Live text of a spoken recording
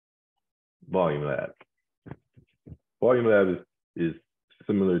Volume Lab. Volume Lab is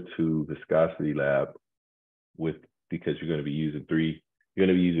similar to Viscosity Lab because you're going to be using three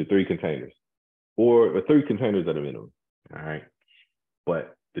containers or 3 containers at a minimum. All right.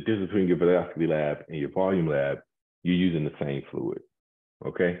 But the difference between your Viscosity Lab and your Volume Lab, you're using the same fluid.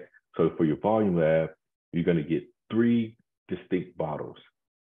 Okay. So for your Volume Lab, you're going to get 3 distinct bottles,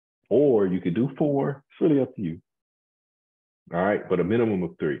 or you could do 4. It's really up to you. All right. But a minimum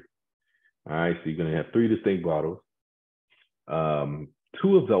of 3. All right. So you're going to have 3 distinct bottles.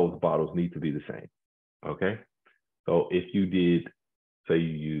 2 of those bottles need to be the same. Okay. So if you did, say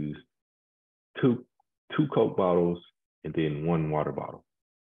you used two Coke bottles and then 1 water bottle.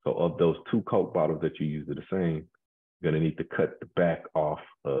 So of those 2 Coke bottles that you use are the same, you're going to need to cut the back off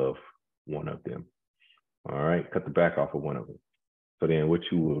of one of them. All right. Cut the back off of one of them. So then what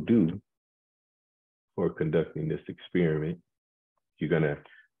you will do for conducting this experiment,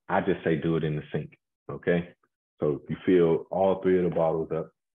 I just say do it in the sink. Okay. So you fill all 3 of the bottles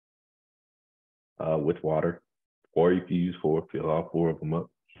up with water, or if you use 4, fill all 4 of them up.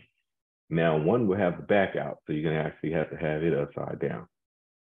 Now one will have the back out, so you're gonna actually have to have it upside down.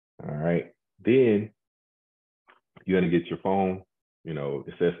 All right. Then you're gonna get your phone,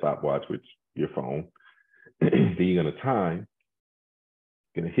 it says stopwatch with your phone. Then you're gonna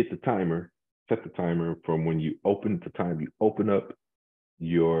hit the timer, set the timer from when you open you open up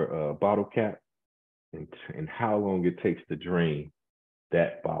your bottle cap and how long it takes to drain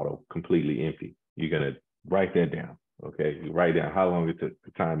that bottle completely empty. You're gonna write that down. Okay, you write down how long it took,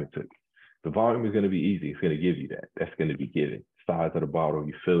 the time it took. The volume is going to be easy. It's going to give you that. That's going to be given. Size of the bottle,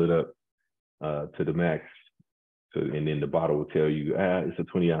 you fill it up to the max. So, and then the bottle will tell you, it's a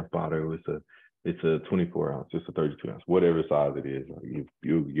 20-ounce bottle. It's a 24-ounce. It's a 32-ounce. Whatever size it is,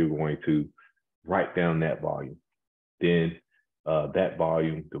 you're going to write down that volume. Then that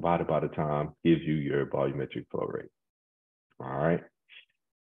volume divided by the time gives you your volumetric flow rate. All right.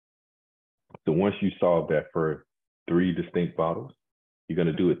 So once you solve that for 3 distinct bottles, you're going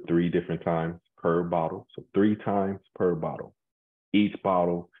to do it 3 different times per bottle. So 3 times per bottle. Each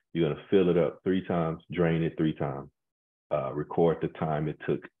bottle, you're going to fill it up 3 times, drain it 3 times, record the time it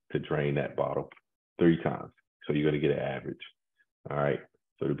took to drain that bottle 3 times. So you're going to get an average. All right.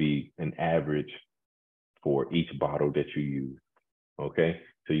 So it'll be an average for each bottle that you use. Okay.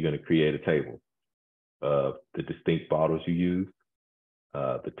 So you're going to create a table of the distinct bottles you use,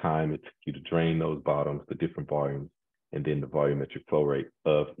 the time it took you to drain those bottles, the different volumes, and then the volumetric flow rate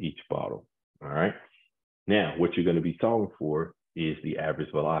of each bottle. All right. Now, what you're going to be solving for is the average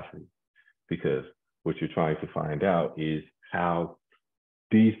velocity, because what you're trying to find out is how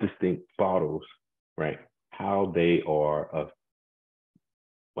these distinct bottles, right, how they are,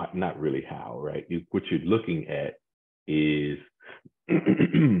 not really how, right? What you're looking at is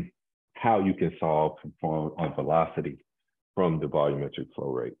how you can solve for a velocity from the volumetric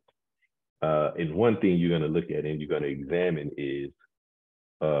flow rate. And one thing you're going to look at and you're going to examine is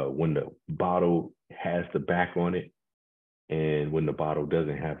when the bottle has the back on it and when the bottle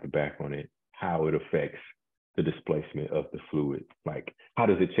doesn't have the back on it, how it affects the displacement of the fluid. Like, how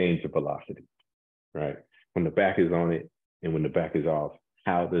does it change the velocity, right? When the back is on it and when the back is off,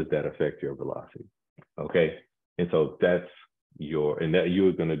 how does that affect your velocity? Okay. And so that's you're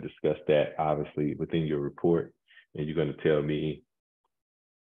going to discuss that obviously within your report, and you're going to tell me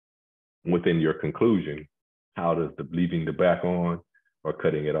within your conclusion, how does leaving the back on or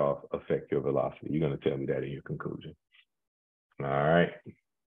cutting it off affect your velocity? You're going to tell me that in your conclusion. All right.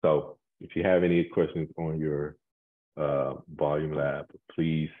 So if you have any questions on your volume lab,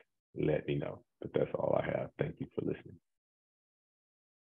 please let me know. But that's all I have. Thank you for listening.